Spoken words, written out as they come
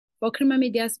For Creamer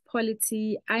Media's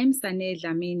Polity, I'm Sane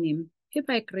Dlamini.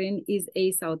 Pippa Green is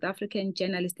a South African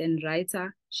journalist and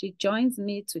writer. She joins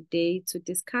me today to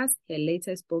discuss her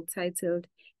latest book titled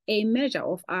A Measure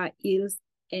of Our Ills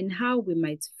and How We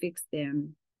Might Fix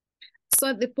Them.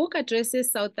 So the book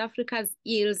addresses South Africa's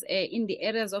ills in the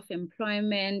areas of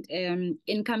employment,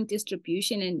 income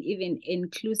distribution, and even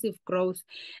inclusive growth.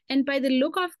 And by the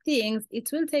look of things, it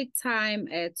will take time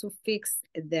to fix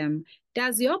them.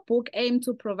 Does your book aim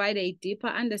to provide a deeper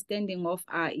understanding of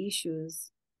our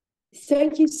issues?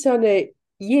 Thank you, Sana.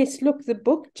 Yes, look, the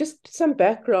book, just some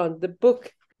background. The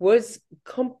book was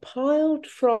compiled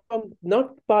from,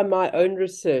 not by my own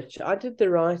research, I did the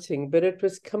writing, but it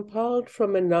was compiled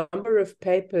from a number of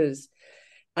papers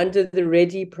under the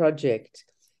READY project.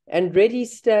 And READY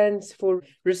stands for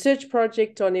Research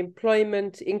Project on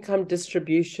Employment, Income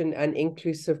Distribution, and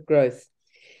Inclusive Growth.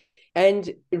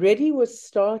 And READY was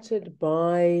started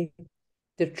by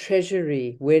the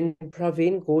Treasury when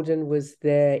Pravin Gordhan was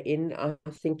there in, I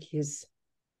think, his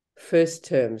first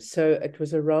term. So it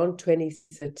was around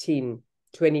 2013,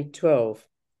 2012.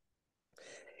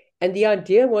 And the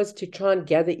idea was to try and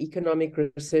gather economic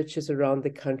researchers around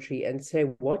the country and say,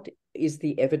 what is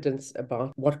the evidence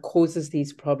about what causes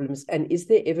these problems? And is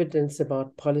there evidence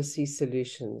about policy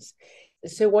solutions?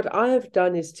 So what I have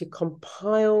done is to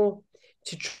compile,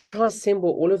 to try to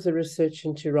assemble all of the research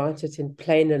and to write it in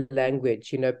plainer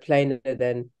language, plainer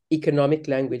than economic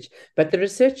language. But the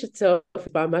research itself is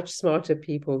by much smarter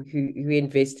people who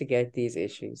investigate these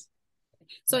issues.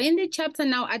 So in the chapter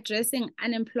now addressing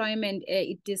unemployment,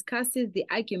 it discusses the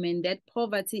argument that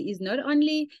poverty is not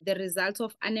only the result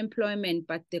of unemployment,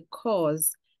 but the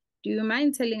cause. Do you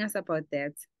mind telling us about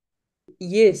that?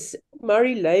 Yes,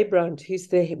 Murray Leibrand,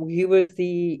 he was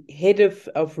the head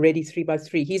of Ready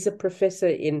 3x3. He's a professor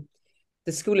in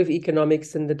the School of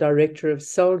Economics and the director of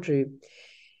SALDRU.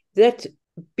 That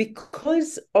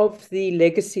because of the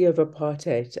legacy of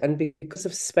apartheid and because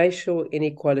of spatial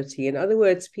inequality, in other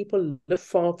words, people live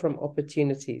far from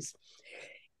opportunities,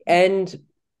 and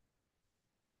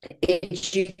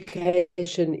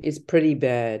education is pretty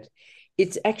bad.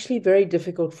 It's actually very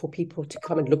difficult for people to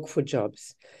come and look for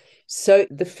jobs. So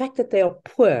the fact that they are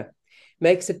poor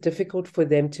makes it difficult for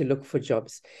them to look for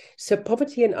jobs. So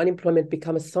poverty and unemployment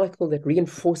become a cycle that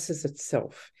reinforces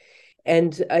itself.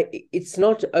 And it's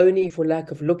not only for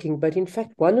lack of looking, but in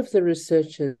fact, one of the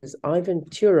researchers, Ivan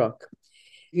Turok,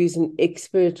 who's an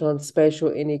expert on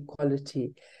spatial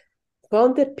inequality,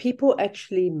 found that people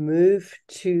actually move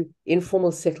to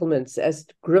informal settlements, as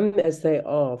grim as they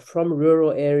are, from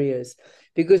rural areas,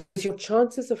 because your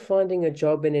chances of finding a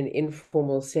job in an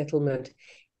informal settlement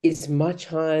is much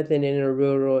higher than in a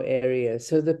rural area.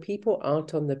 So the people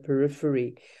out on the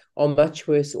periphery are much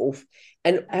worse off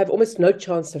and have almost no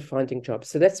chance of finding jobs.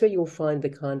 So that's where you'll find the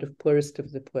kind of poorest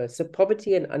of the poor. So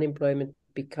poverty and unemployment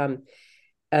become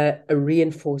a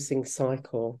reinforcing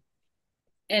cycle.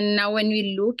 And now when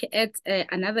we look at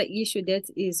another issue that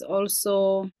is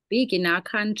also big in our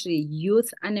country,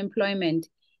 youth unemployment,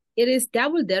 it is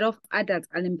double that of adult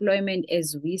unemployment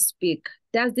as we speak.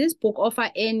 Does this book offer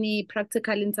any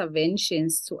practical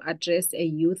interventions to address a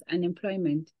youth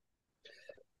unemployment?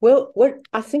 Well, what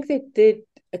I think they did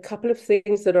a couple of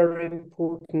things that are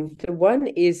important. The one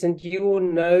is, and you will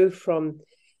know from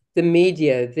the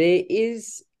media, there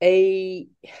is a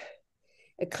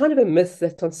kind of a myth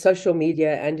that on social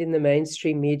media and in the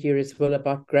mainstream media as well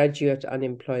about graduate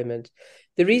unemployment.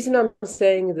 The reason I'm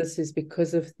saying this is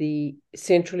because of the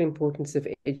central importance of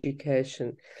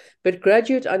education. But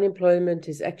graduate unemployment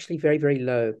is actually very, very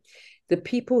low. The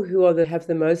people who have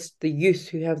the most, the youth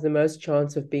who have the most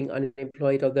chance of being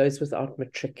unemployed are those without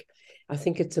matric. I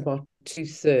think it's about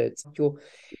 2/3. Your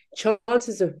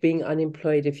chances of being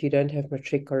unemployed if you don't have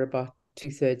matric are about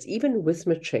 2/3. Even with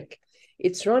matric,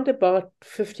 it's around about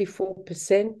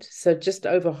 54%, so just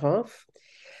over half.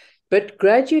 But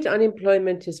graduate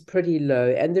unemployment is pretty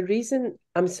low. And the reason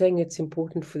I'm saying it's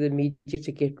important for the media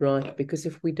to get right, because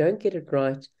if we don't get it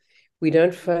right, we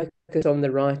don't focus on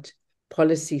the right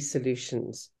policy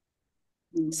solutions.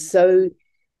 So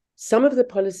some of the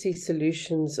policy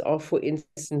solutions are, for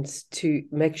instance, to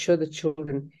make sure that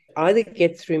children either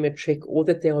get through matric or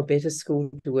that there are better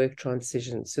school to work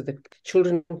transitions so that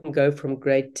children can go from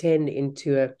grade 10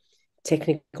 into a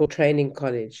technical training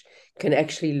college, can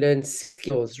actually learn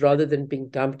skills rather than being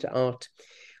dumped out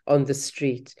on the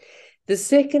street. The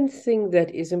second thing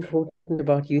that is important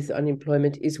about youth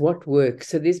unemployment is what works.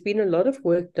 So there's been a lot of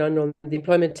work done on the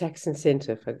employment tax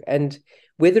incentive and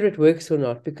whether it works or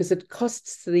not, because it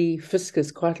costs the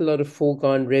fiscus quite a lot of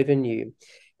foregone revenue.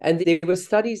 And there were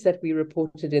studies that we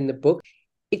reported in the book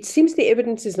it seems the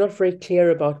evidence is not very clear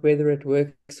about whether it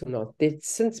works or not. There's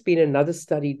since been another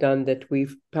study done that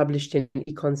we've published in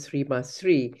Econ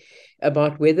 3x3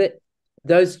 about whether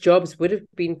those jobs would have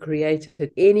been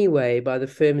created anyway by the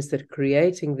firms that are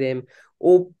creating them,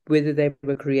 or whether they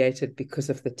were created because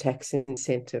of the tax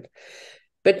incentive.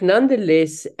 But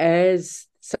nonetheless, as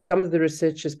some of the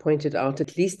researchers pointed out,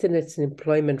 at least in its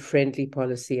employment-friendly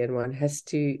policy, and one has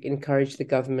to encourage the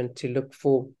government to look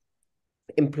for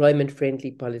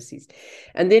employment-friendly policies.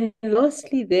 And then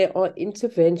lastly, there are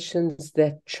interventions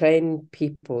that train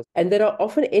people, and there are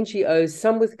often NGOs,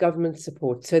 some with government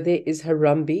support. So there is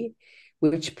Harambee,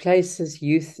 which places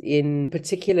youth in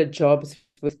particular jobs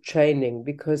with training,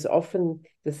 because often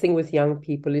the thing with young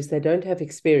people is they don't have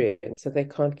experience, so they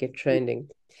can't get training.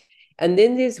 And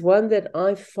then there's one that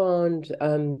I found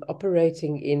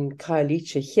operating in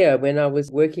Khayelitsha here when I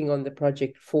was working on the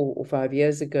project 4 or 5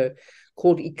 years ago,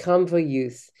 called Ikamva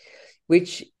Youth,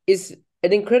 which is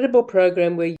an incredible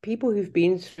program where people who've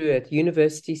been through it,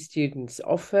 university students,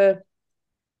 offer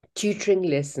tutoring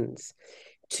lessons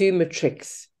to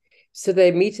matrics. So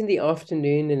they meet in the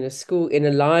afternoon in a school, in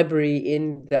a library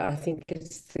in the, I think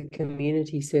it's the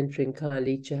community center in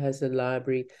Khayelitsha has a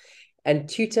library, and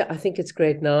tutor, I think it's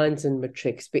grade 9s and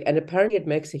matrics. And apparently it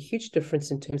makes a huge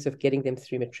difference in terms of getting them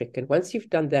through matric. And once you've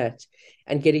done that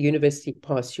and get a university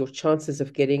pass, your chances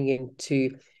of getting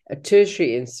into a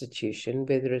tertiary institution,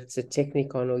 whether it's a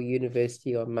technikon or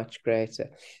university, are much greater.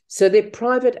 So they're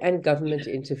private and government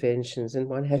interventions, and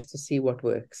one has to see what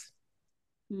works.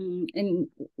 And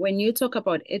when you talk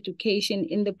about education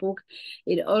in the book,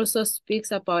 it also speaks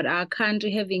about our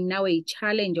country having now a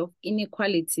challenge of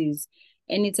inequalities.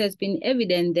 And it has been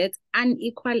evident that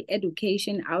unequal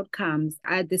education outcomes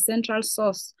are the central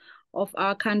source of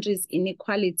our country's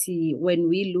inequality when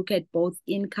we look at both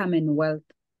income and wealth.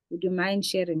 Would you mind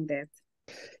sharing that?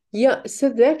 Yeah, so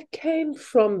that came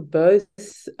from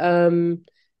both,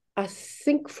 I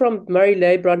think from Murray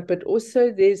Leibbrandt, but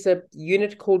also there's a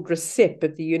unit called RECEP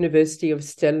at the University of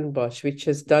Stellenbosch, which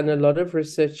has done a lot of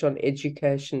research on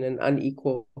education and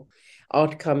unequal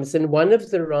outcomes. And one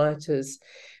of the writers,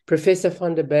 Professor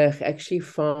van der Berg, actually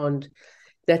found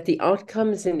that the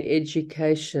outcomes in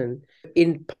education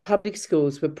in public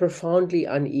schools were profoundly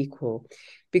unequal.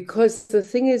 Because the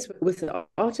thing is, without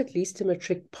at least a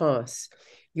matric pass,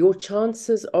 your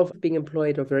chances of being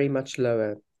employed are very much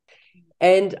lower.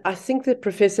 And I think that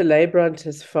Professor Leibbrandt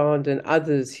has found, and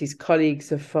others, his colleagues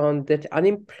have found, that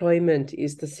unemployment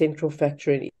is the central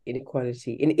factor in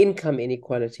inequality, in income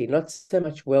inequality, not so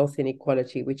much wealth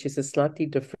inequality, which is a slightly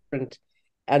different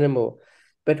animal,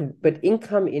 but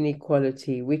income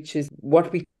inequality, which is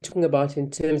what we're talking about in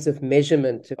terms of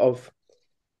measurement of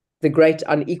the great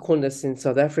unequalness in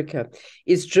South Africa,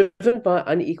 is driven by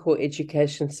unequal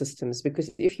education systems. Because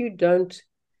if you don't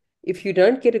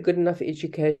get a good enough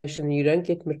education, you don't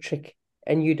get matric,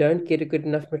 and you don't get a good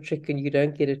enough matric, and you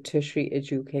don't get a tertiary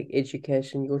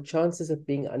education, your chances of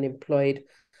being unemployed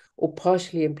or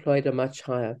partially employed are much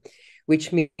higher,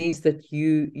 which means that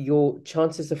your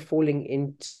chances of falling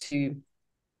into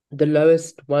the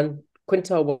lowest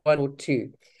quintile 1 or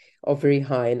 2 are very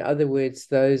high. In other words,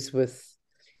 those with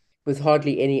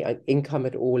hardly any income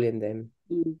at all in them.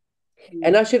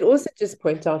 And I should also just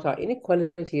point out our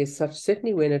inequality is such,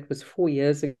 certainly when it was 4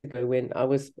 years ago when I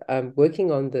was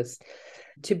working on this,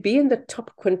 to be in the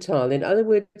top quintile, in other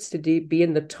words, to be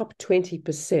in the top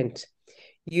 20%,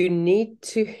 you need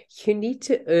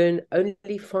to earn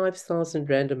only 5,000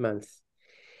 Rand a month.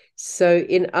 So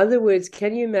in other words,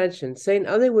 can you imagine? So in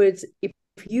other words, if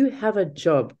you have a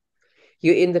job,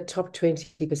 you're in the top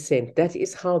 20%. That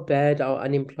is how bad our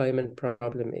unemployment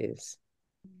problem is.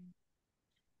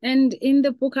 And in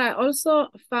the book, I also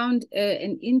found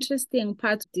an interesting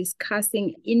part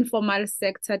discussing informal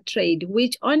sector trade,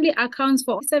 which only accounts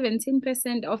for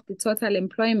 17% of the total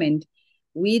employment,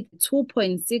 with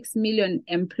 2.6 million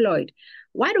employed.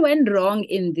 What went wrong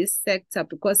in this sector?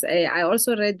 Because I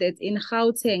also read that in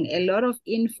Gauteng, a lot of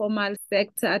informal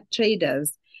sector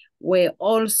traders were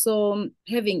also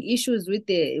having issues with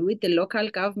the local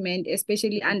government,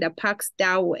 especially under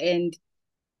Pakstow, and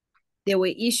there were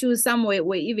issues. Some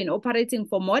were even operating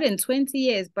for more than 20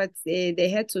 years, but they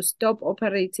had to stop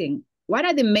operating. What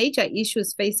are the major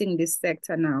issues facing this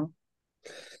sector now?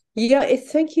 Yeah,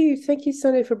 thank you,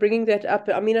 Sane, for bringing that up.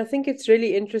 I mean, I think it's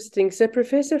really interesting. So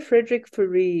Professor Frederick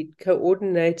Farid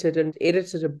coordinated and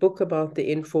edited a book about the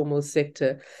informal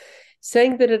sector,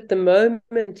 saying that at the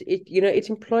moment it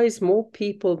employs more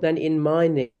people than in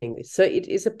mining. So it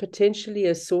is potentially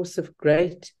a source of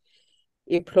great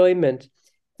employment.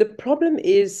 The problem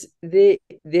is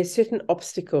there's certain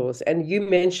obstacles, and you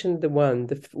mentioned the one.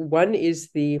 The one is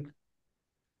the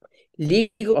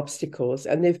legal obstacles,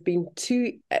 and there've been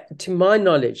two, to my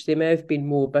knowledge, there may have been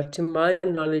more, but to my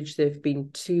knowledge, there've been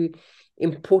two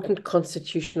important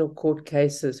constitutional court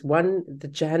cases. One, the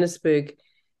Johannesburg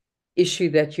issue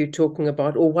that you're talking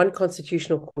about, or one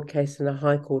constitutional court case and a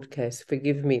high court case,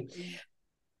 forgive me.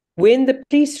 When the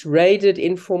police raided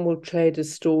informal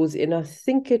traders' stores in, I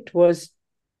think it was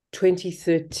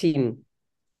 2013,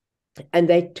 and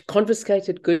they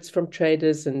confiscated goods from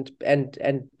traders and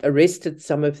arrested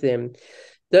some of them.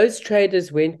 Those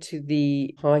traders went to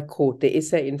the High Court, the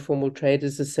SA Informal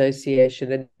Traders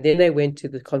Association, and then they went to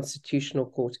the Constitutional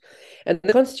Court. And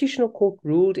the Constitutional Court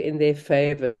ruled in their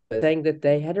favor, saying that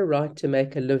they had a right to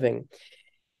make a living.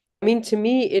 I mean, to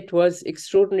me, it was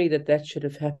extraordinary that should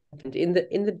have happened. In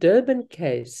the Durban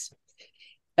case,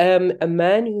 a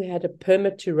man who had a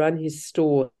permit to run his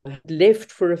store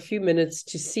left for a few minutes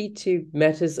to see to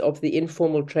matters of the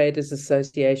Informal Traders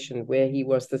Association, where he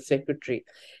was the secretary,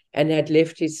 and had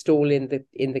left his stall in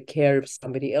the care of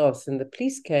somebody else. And the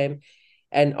police came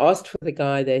and asked for the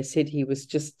guy. They said he was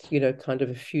just, kind of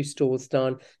a few stores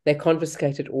down. They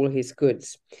confiscated all his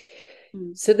goods.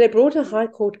 So they brought a high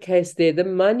court case there. The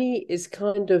money is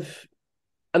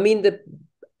the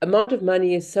amount of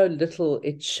money is so little,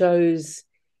 it shows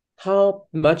how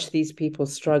much these people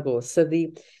struggle. So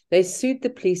they sued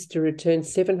the police to return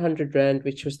 700 Rand,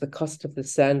 which was the cost of the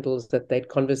sandals that they'd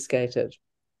confiscated.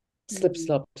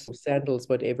 Slip-slops or sandals,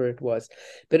 whatever it was.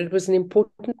 But it was an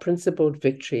important principled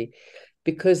victory,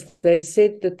 because they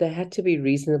said that they had to be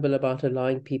reasonable about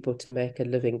allowing people to make a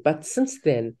living. But since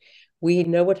then, we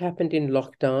know what happened in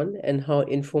lockdown and how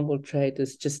informal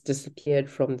traders just disappeared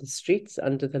from the streets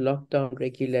under the lockdown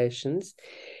regulations,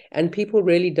 and people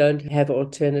really don't have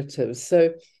alternatives.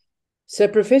 So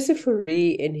Professor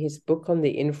Fourie, in his book on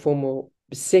the informal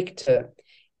sector,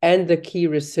 and the key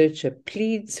researcher,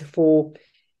 pleads for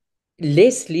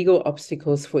less legal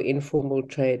obstacles for informal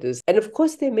traders. And of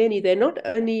course, there are many. They're not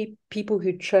only people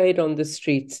who trade on the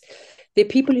streets. They're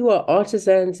people who are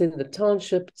artisans in the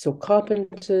townships, or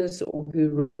carpenters, or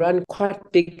who run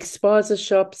quite big spaza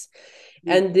shops.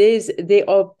 And there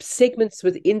are segments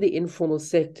within the informal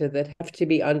sector that have to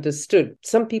be understood.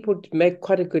 Some people make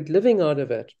quite a good living out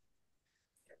of it.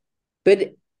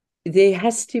 But there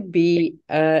has to be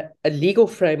a legal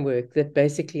framework that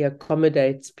basically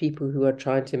accommodates people who are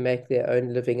trying to make their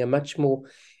own living, a much more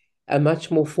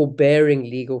forbearing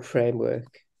legal framework.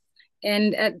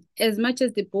 And as much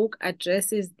as the book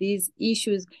addresses these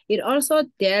issues, it also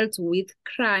dealt with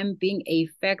crime being a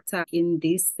factor in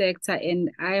this sector.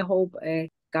 And I hope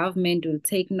government will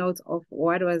take note of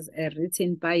what was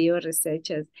written by your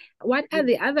researchers. What are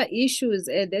the other issues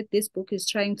that this book is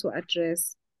trying to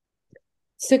address?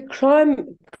 So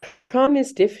crime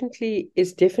is definitely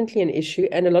an issue,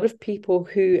 and a lot of people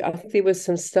I think there were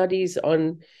some studies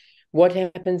on what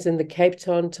happens in the Cape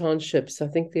Town townships. I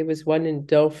think there was one in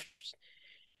Delft,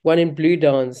 one in Blue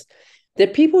Downs,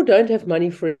 that people don't have money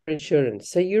for insurance.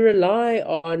 So you rely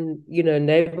on,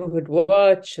 neighborhood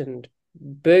watch and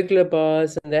burglar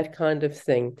bars and that kind of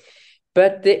thing.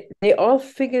 But there are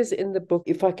figures in the book,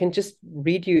 if I can just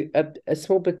read you a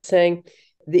small bit, saying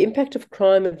the impact of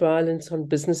crime and violence on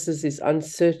businesses is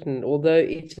uncertain, although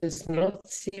it has not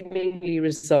seemingly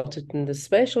resulted in the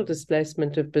spatial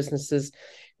displacement of businesses.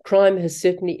 Crime has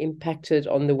certainly impacted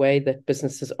on the way that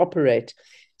businesses operate.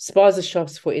 Spaza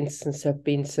shops, for instance, have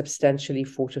been substantially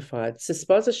fortified. So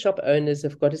spaza shop owners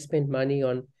have got to spend money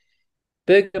on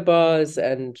burger bars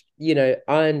and,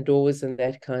 iron doors and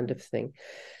that kind of thing.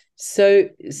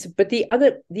 But the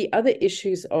other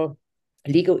issues are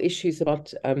legal issues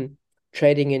about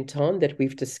trading in town that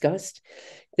we've discussed,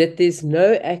 that there's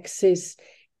no access.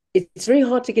 It's very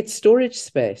hard to get storage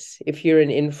space if you're an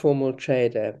informal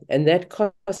trader, and that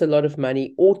costs a lot of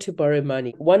money, or to borrow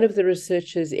money. One of the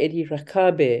researchers, Eddie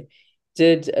Rakabe,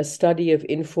 did a study of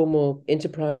informal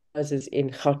enterprises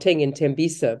in Gauteng, in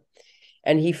Tembisa,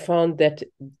 and he found that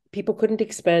people couldn't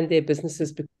expand their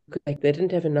businesses because they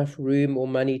didn't have enough room or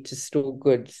money to store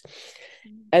goods.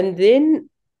 And then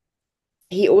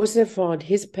he also found,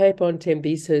 his paper on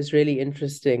Tembisa is really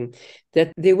interesting,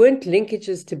 that there weren't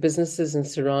linkages to businesses in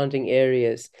surrounding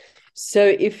areas. So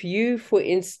if you, for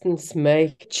instance,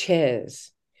 make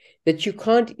chairs, that you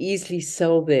can't easily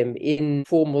sell them in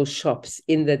formal shops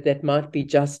that might be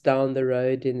just down the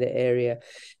road in the area.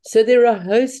 So there are a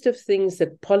host of things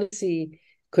that policy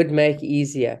could make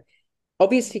easier.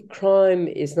 Obviously, crime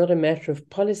is not a matter of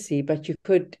policy, but you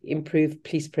could improve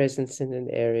police presence in an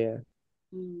area.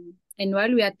 And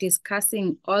while we are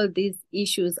discussing all these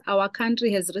issues, our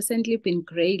country has recently been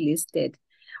grey listed.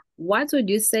 What would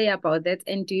you say about that?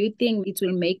 And do you think it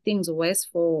will make things worse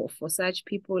for such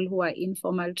people who are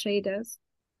informal traders?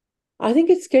 I think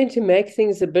it's going to make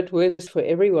things a bit worse for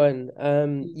everyone,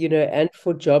 and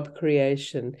for job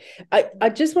creation. I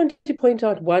just wanted to point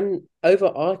out one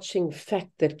overarching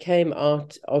fact that came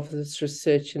out of this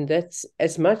research, and that's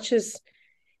as much as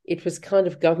it was kind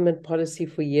of government policy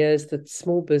for years that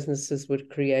small businesses would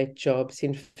create jobs.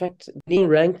 In fact, Neil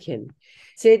Rankin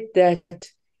said that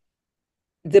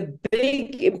the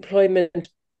big employment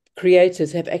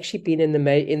creators have actually been in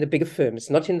the bigger firms,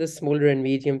 not in the smaller and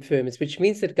medium firms, which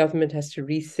means that government has to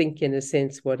rethink, in a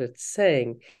sense, what it's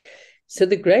saying. So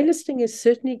the grey listing is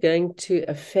certainly going to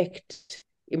affect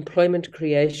employment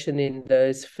creation in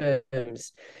those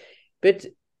firms. But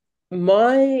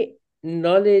my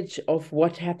knowledge of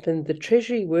what happened, the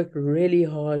Treasury worked really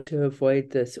hard to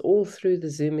avoid this all through the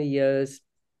Zuma years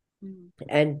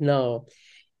and now.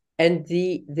 And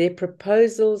their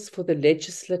proposals for the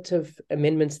legislative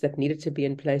amendments that needed to be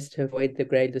in place to avoid the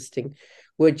grey listing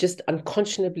were just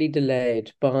unconscionably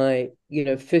delayed by,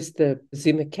 first the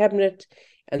Zuma cabinet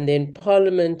and then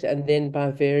Parliament and then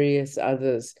by various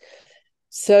others.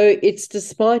 So it's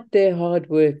despite their hard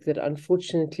work that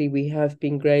unfortunately we have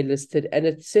been grey listed, and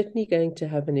it's certainly going to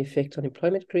have an effect on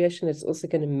employment creation. It's also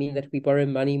going to mean that we borrow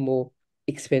money more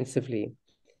expensively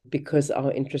because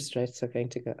our interest rates are going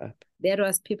to go up. That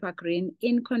was Pippa Green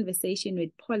in conversation with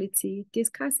Polity,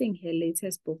 discussing her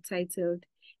latest book titled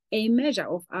A Measure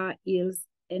of Our Ills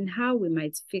and How We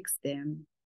Might Fix Them.